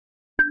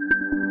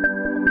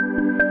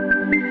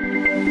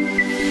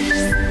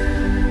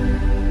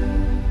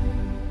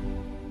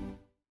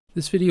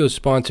This video is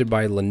sponsored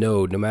by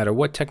Linode. No matter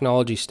what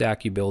technology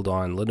stack you build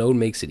on, Linode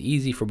makes it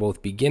easy for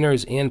both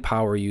beginners and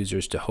power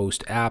users to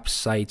host apps,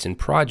 sites, and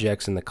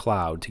projects in the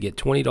cloud. To get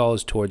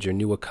 $20 towards your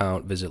new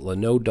account, visit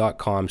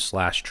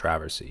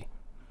linode.com/Traversy.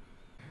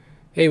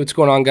 Hey, what's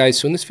going on, guys?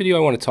 So in this video,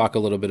 I want to talk a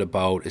little bit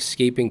about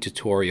escaping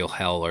tutorial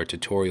hell or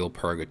tutorial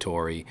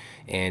purgatory.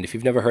 And if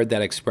you've never heard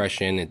that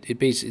expression,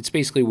 it's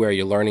basically where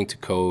you're learning to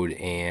code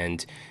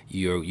and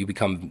you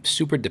become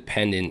super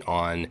dependent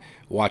on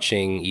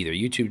watching either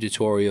YouTube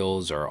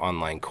tutorials or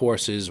online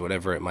courses,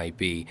 whatever it might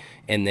be.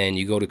 And then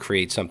you go to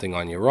create something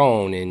on your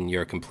own and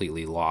you're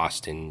completely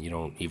lost and you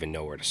don't even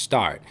know where to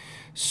start.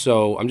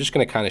 So I'm just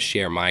going to kind of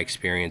share my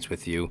experience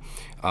with you.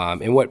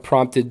 And what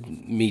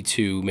prompted me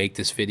to make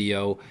this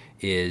video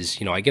is,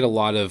 I get a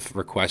lot of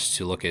requests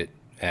to look at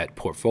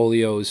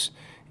portfolios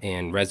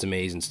and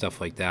resumes and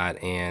stuff like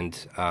that.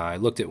 And I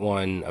looked at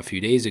one a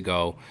few days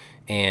ago,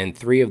 and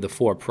 3 of the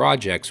 4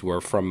 projects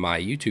were from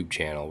my YouTube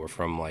channel.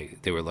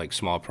 They were like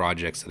small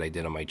projects that I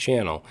did on my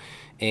channel.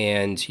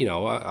 And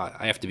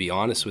I have to be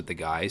honest with the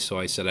guy, so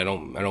I said I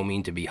don't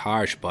mean to be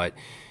harsh, but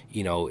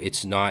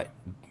it's not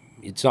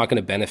going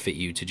to benefit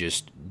you to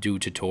just do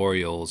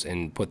tutorials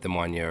and put them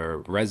on your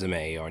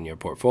resume, on your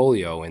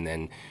portfolio, and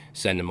then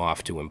send them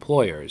off to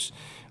employers.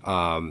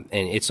 And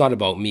it's not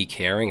about me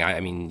caring.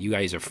 I mean, you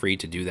guys are free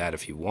to do that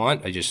if you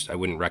want. I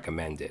wouldn't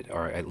recommend it,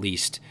 or at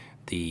least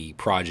the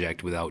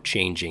project without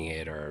changing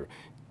it or,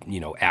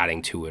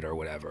 adding to it or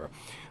whatever.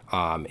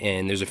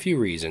 And there's a few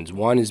reasons.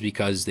 One is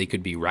because they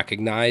could be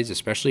recognized,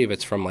 especially if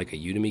it's from like a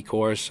Udemy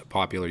course, a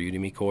popular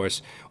Udemy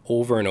course.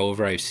 Over and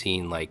over, I've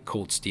seen like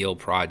Colt Steele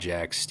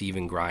projects,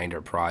 Steven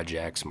Grinder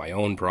projects, my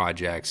own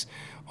projects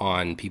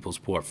on people's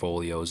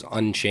portfolios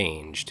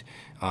unchanged.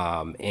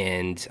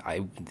 And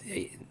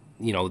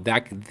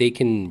that they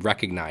can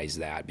recognize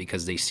that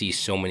because they see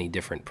so many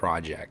different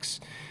projects.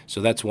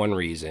 So that's one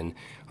reason.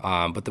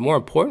 But the more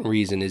important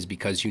reason is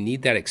because you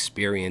need that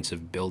experience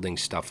of building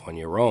stuff on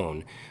your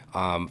own.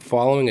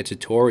 Following a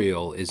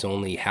tutorial is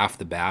only half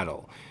the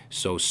battle.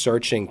 So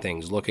searching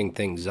things, looking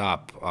things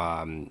up,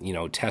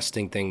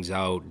 testing things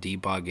out,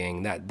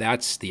 debugging,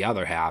 that's the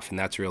other half, and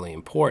that's really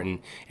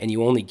important. And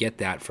you only get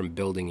that from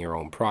building your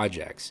own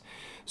projects.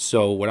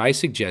 So what I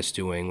suggest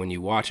doing when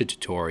you watch a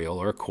tutorial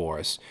or a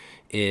course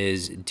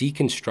is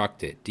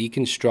deconstruct it.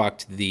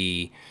 Deconstruct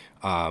the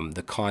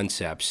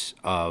concepts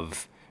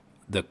of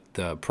the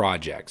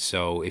project.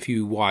 So if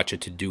you watch a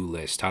to-do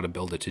list, how to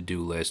build a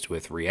to-do list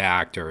with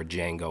React or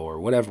Django or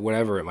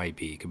whatever it might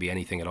be, it could be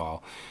anything at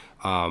all.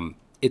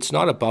 It's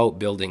not about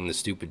building the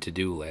stupid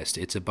to-do list.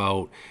 It's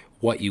about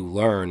what you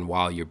learn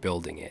while you're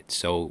building it.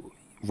 So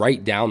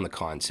write down the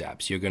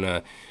concepts. You're going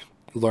to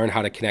learn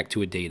how to connect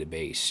to a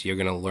database. You're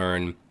going to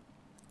learn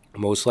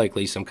most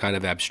likely some kind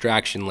of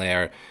abstraction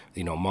layer,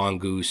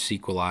 Mongoose,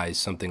 SQLize,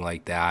 something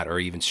like that, or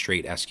even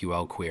straight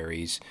SQL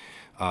queries.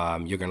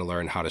 You're going to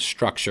learn how to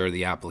structure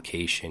the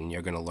application.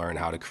 You're going to learn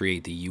how to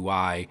create the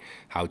UI,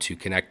 how to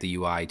connect the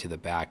UI to the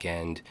back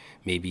end,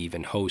 maybe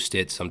even host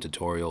it. Some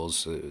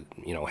tutorials,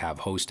 have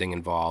hosting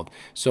involved.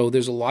 So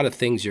there's a lot of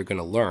things you're going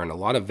to learn. A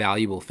lot of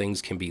valuable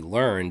things can be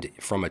learned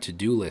from a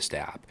to-do list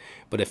app.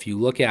 But if you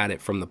look at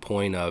it from the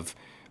point of,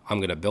 I'm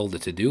going to build a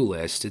to-do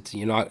list,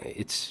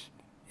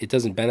 it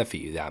doesn't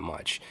benefit you that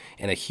much.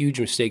 And a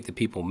huge mistake that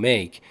people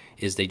make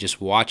is they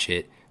just watch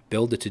it,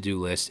 build a to-do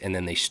list, and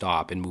then they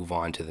stop and move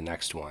on to the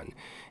next one.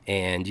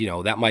 And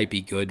that might be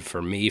good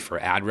for me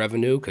for ad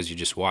revenue because you're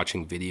just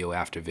watching video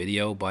after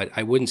video, but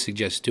I wouldn't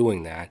suggest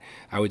doing that.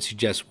 I would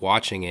suggest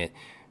watching it,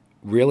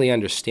 really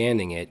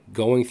understanding it,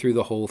 going through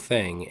the whole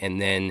thing,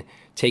 and then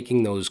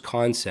taking those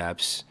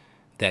concepts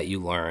that you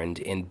learned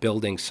and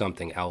building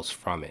something else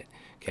from it.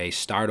 Okay,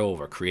 start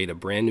over, create a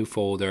brand new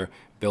folder,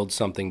 build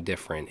something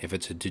different. If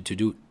it's a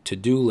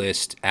to-do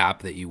list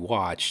app that you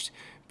watched,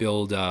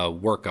 build a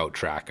workout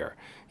tracker.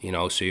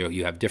 So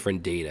you have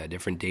different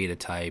data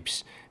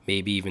types,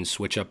 maybe even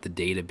switch up the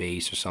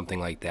database or something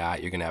like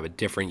that. You're going to have a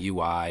different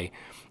UI.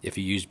 If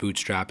you use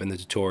Bootstrap in the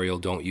tutorial,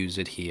 don't use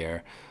it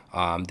here.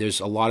 There's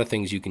a lot of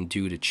things you can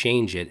do to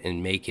change it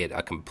and make it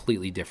a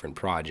completely different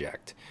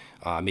project.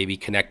 Maybe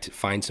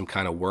find some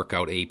kind of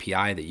workout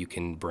API that you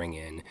can bring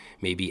in,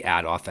 maybe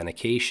add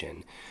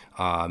authentication.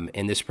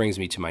 And this brings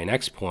me to my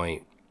next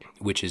point,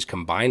 which is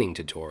combining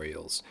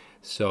tutorials.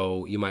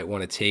 So you might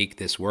want to take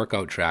this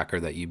workout tracker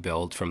that you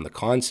build from the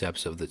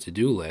concepts of the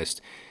to-do list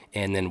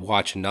and then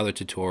watch another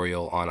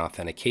tutorial on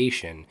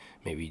authentication,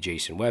 maybe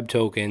JSON Web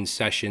Tokens,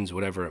 sessions,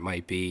 whatever it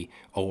might be,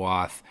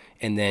 OAuth,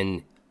 and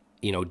then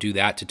do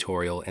that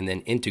tutorial and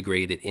then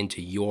integrate it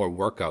into your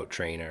workout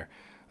tracker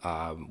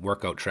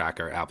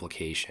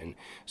application.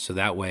 So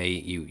that way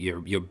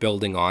you're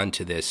building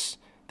onto this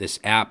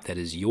app that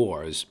is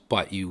yours,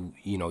 but you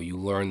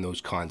learn those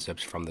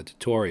concepts from the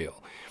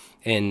tutorial.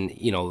 And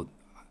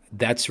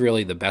that's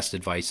really the best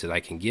advice that I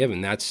can give,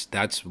 and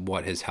that's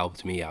what has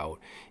helped me out,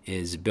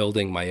 is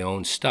building my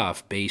own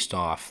stuff based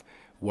off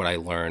what I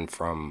learned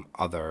from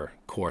other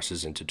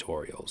courses and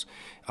tutorials.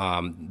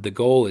 The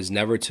goal is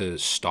never to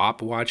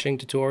stop watching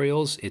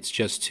tutorials. It's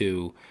just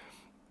to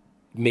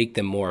make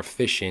them more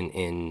efficient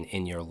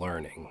in your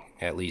learning,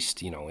 at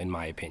least, in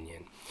my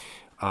opinion.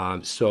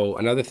 So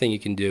another thing you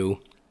can do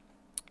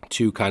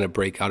to kind of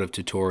break out of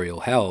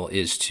tutorial hell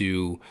is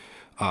to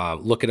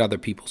look at other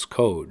people's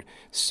code.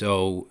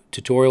 So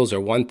tutorials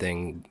are one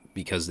thing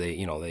because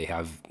they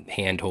have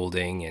hand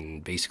holding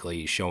and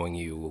basically showing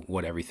you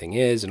what everything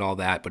is and all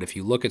that. But if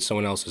you look at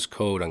someone else's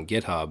code on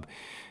GitHub,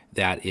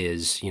 that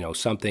is,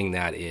 something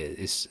that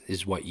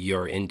is what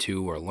you're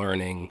into or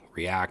learning,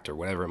 React or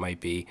whatever it might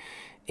be,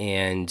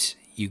 and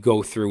you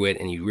go through it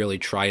and you really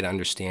try to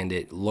understand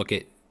it, look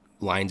at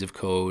lines of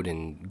code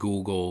and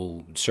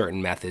Google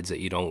certain methods that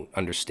you don't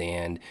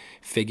understand,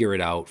 figure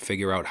it out,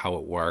 figure out how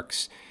it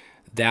works.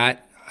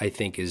 That I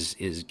think is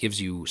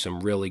gives you some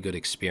really good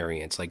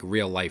experience, like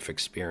real life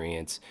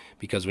experience,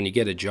 because when you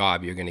get a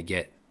job, you're going to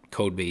get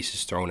code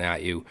bases thrown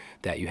at you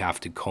that you have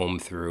to comb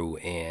through,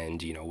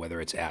 and whether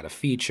it's add a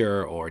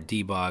feature or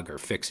debug or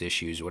fix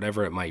issues,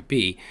 whatever it might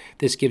be,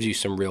 this gives you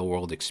some real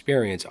world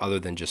experience other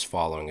than just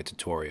following a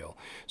tutorial.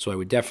 So I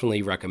would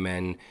definitely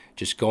recommend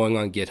just going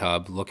on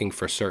GitHub, looking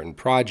for certain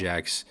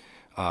projects,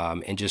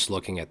 and just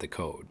looking at the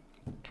code.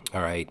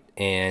 All right,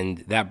 and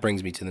that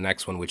brings me to the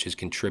next one, which is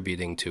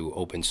contributing to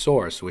open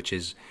source, which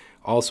is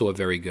also a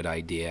very good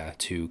idea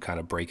to kind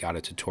of break out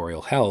of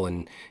tutorial hell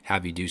and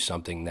have you do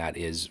something that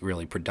is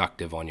really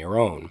productive on your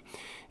own.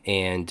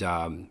 And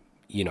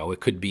it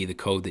could be the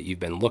code that you've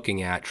been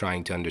looking at,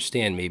 trying to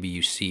understand. Maybe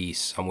you see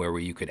somewhere where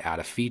you could add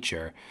a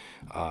feature,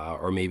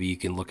 or maybe you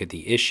can look at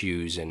the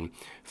issues and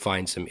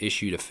find some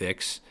issue to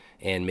fix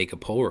and make a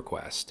pull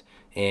request.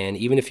 And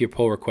even if your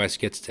pull request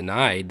gets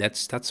denied,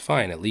 that's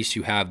fine. At least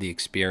you have the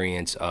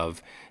experience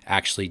of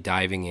actually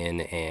diving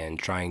in and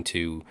trying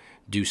to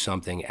do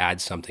something, add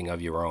something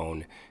of your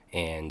own,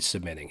 and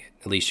submitting it.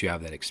 At least you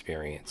have that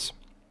experience.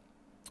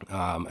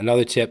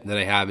 Another tip that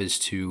I have is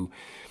to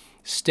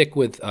stick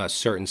with a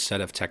certain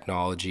set of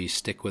technology,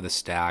 stick with a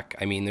stack.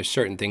 I mean, there's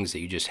certain things that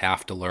you just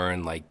have to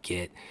learn, like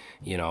Git,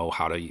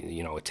 how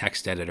to, a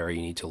text editor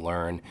you need to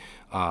learn.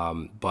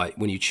 But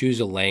when you choose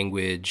a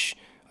language,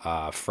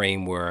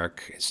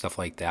 framework, stuff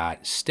like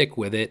that, stick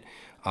with it.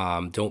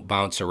 Don't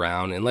bounce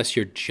around unless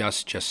you're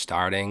just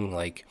starting.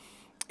 Like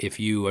if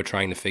you are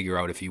trying to figure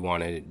out if you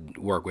want to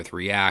work with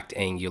React,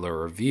 Angular,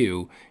 or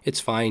Vue,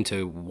 it's fine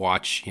to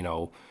watch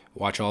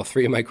all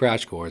three of my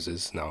crash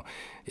courses. No,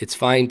 it's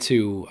fine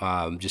to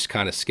just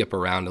kind of skip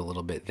around a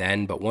little bit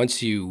then. But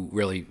once you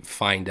really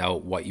find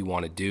out what you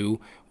want to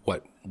do,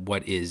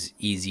 what is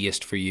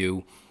easiest for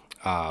you,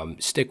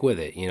 stick with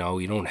it.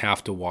 You don't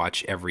have to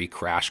watch every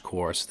crash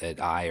course that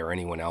I or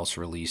anyone else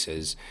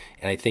releases.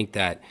 And I think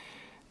that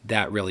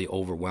really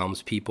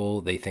overwhelms people.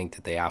 They think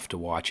that they have to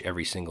watch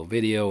every single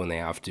video and they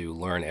have to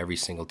learn every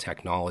single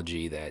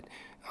technology that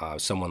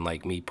someone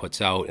like me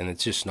puts out, and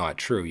it's just not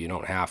true. You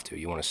don't have to.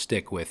 You want to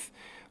stick with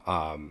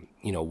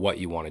what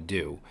you want to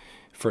do.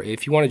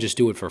 If you want to just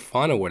do it for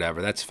fun or whatever,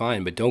 that's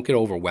fine, but don't get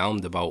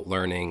overwhelmed about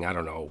learning, I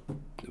don't know,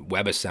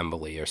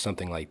 WebAssembly or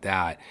something like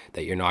that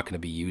you're not going to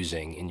be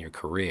using in your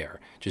career.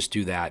 Just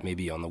do that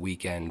maybe on the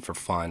weekend for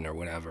fun or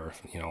whatever,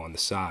 on the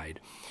side.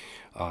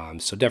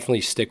 So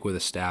definitely stick with a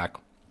stack.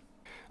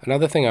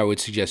 Another thing I would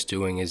suggest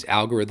doing is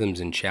algorithms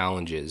and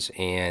challenges,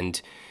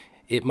 and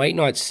it might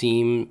not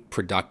seem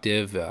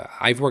productive.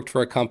 I've worked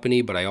for a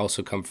company, but I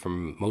also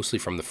come mostly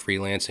from the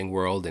freelancing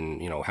world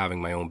and,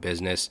 having my own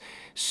business.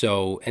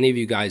 So any of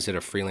you guys that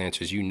are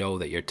freelancers,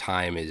 that your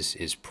time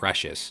is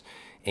precious.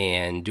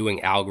 And doing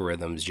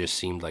algorithms just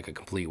seemed like a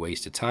complete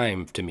waste of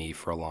time to me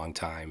for a long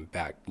time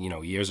back,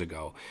 years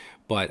ago.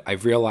 But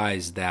I've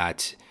realized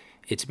that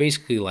it's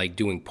basically like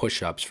doing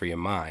push-ups for your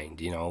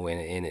mind,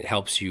 and it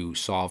helps you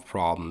solve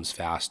problems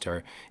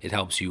faster. It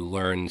helps you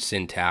learn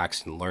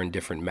syntax and learn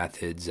different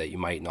methods that you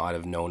might not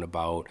have known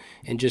about.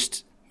 And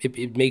just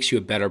it makes you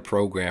a better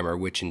programmer,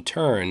 which in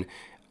turn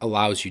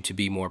allows you to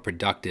be more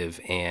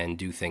productive and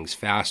do things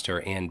faster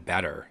and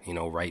better,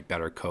 write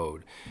better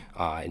code,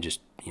 and just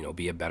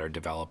be a better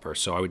developer.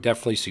 So I would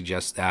definitely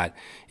suggest that.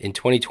 In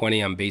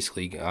 2020, I'm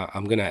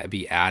going to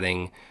be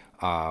adding,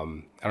 I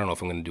don't know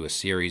if I'm going to do a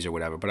series or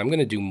whatever, but I'm going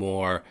to do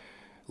more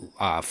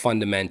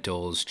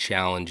fundamentals,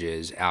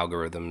 challenges,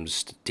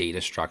 algorithms, data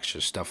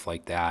structures, stuff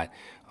like that,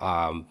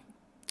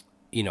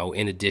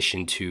 in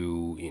addition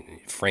to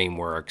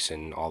frameworks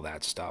and all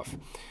that stuff.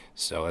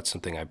 So that's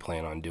something I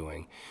plan on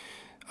doing.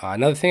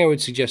 Another thing I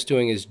would suggest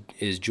doing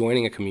is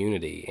joining a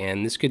community,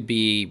 and this could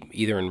be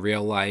either in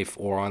real life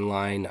or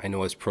online. I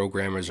know as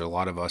programmers, a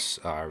lot of us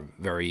are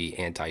very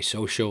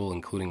antisocial,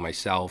 including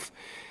myself.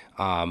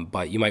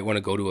 But you might want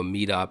to go to a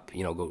meetup,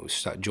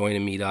 join a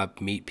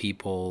meetup, meet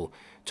people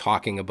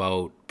talking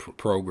about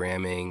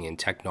programming and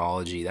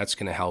technology. That's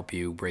going to help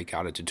you break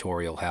out of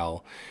tutorial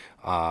hell.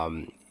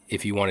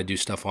 If you want to do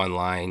stuff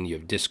online, you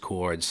have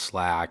Discord,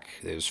 Slack,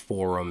 there's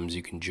forums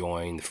you can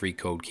join. The Free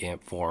Code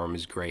Camp forum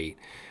is great.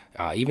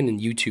 Even in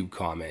YouTube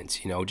comments,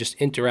 just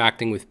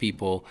interacting with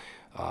people.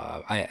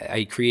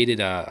 I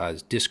created a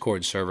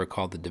Discord server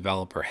called the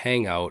Developer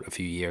Hangout a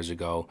few years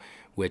ago,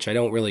 which I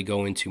don't really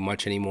go into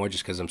much anymore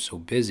just because I'm so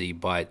busy.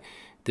 But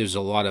there's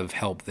a lot of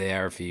help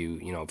there. If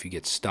if you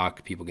get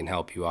stuck, people can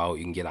help you out.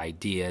 You can get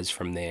ideas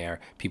from there.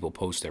 People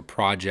post their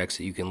projects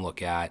that you can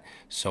look at.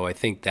 So I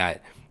think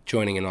that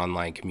joining an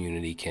online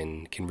community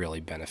can really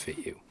benefit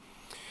you.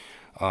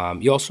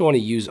 You also want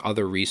to use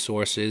other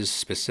resources,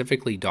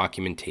 specifically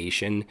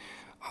documentation.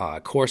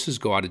 Courses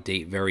go out of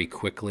date very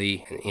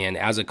quickly, and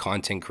as a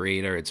content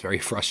creator, it's very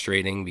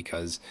frustrating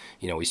because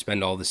we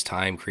spend all this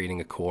time creating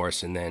a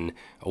course, and then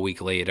a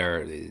week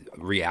later,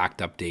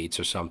 React updates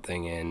or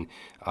something,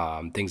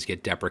 and things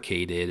get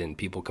deprecated, and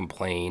people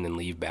complain and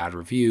leave bad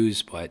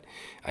reviews. But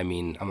I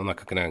mean, I'm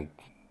not going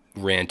to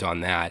rant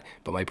on that.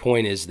 But my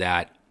point is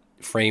that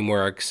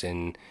frameworks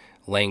and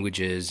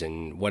languages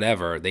and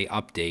whatever, they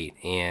update,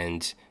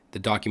 and the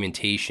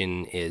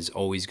documentation is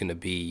always going to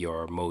be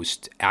your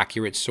most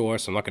accurate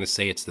source. I'm not going to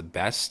say it's the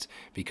best,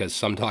 because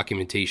some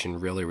documentation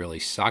really, really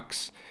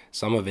sucks.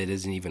 Some of it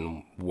isn't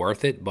even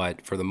worth it,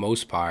 but for the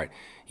most part,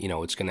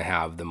 it's going to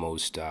have the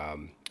most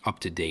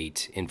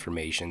up-to-date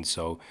information.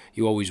 So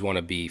you always want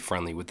to be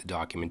friendly with the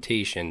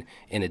documentation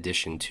in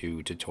addition to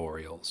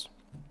tutorials.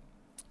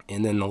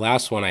 And then the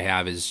last one I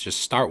have is just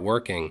start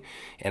working.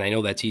 And I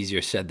know that's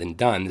easier said than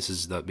done. This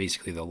is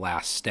basically the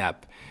last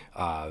step.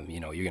 You're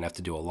going to have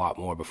to do a lot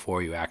more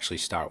before you actually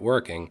start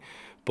working.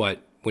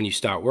 But when you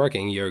start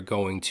working, you're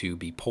going to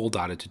be pulled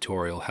out of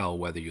tutorial hell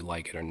whether you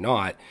like it or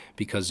not,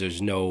 because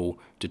there's no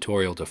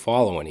tutorial to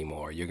follow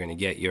anymore. You're going to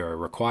get your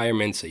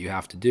requirements that you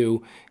have to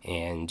do,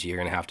 and you're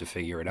going to have to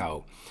figure it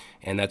out.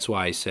 And that's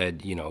why I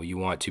said, you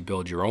want to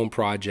build your own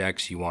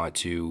projects. You want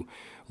to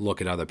look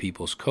at other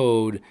people's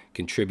code,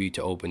 contribute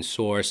to open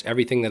source.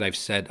 Everything that I've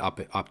said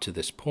up to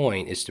this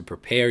point is to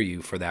prepare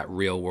you for that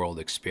real world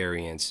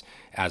experience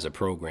as a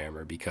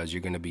programmer, because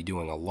you're going to be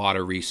doing a lot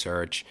of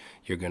research.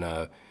 You're going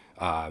to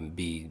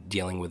be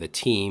dealing with a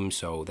team.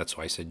 So that's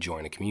why I said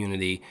join a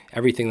community.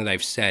 Everything that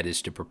I've said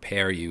is to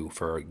prepare you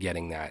for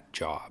getting that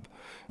job,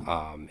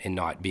 and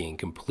not being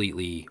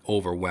completely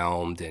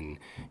overwhelmed and,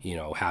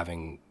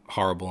 having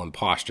horrible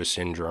imposter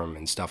syndrome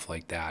and stuff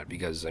like that,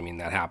 because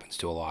that happens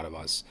to a lot of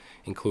us,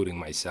 including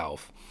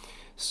myself.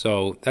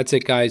 So that's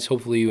it, guys.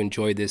 Hopefully you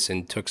enjoyed this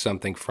and took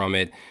something from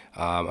it.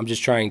 I'm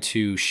just trying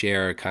to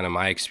share kind of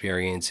my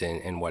experience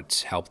and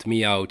what's helped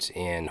me out,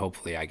 and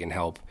hopefully I can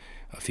help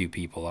a few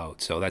people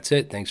out. So that's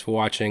it. Thanks for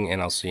watching, and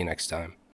I'll see you next time.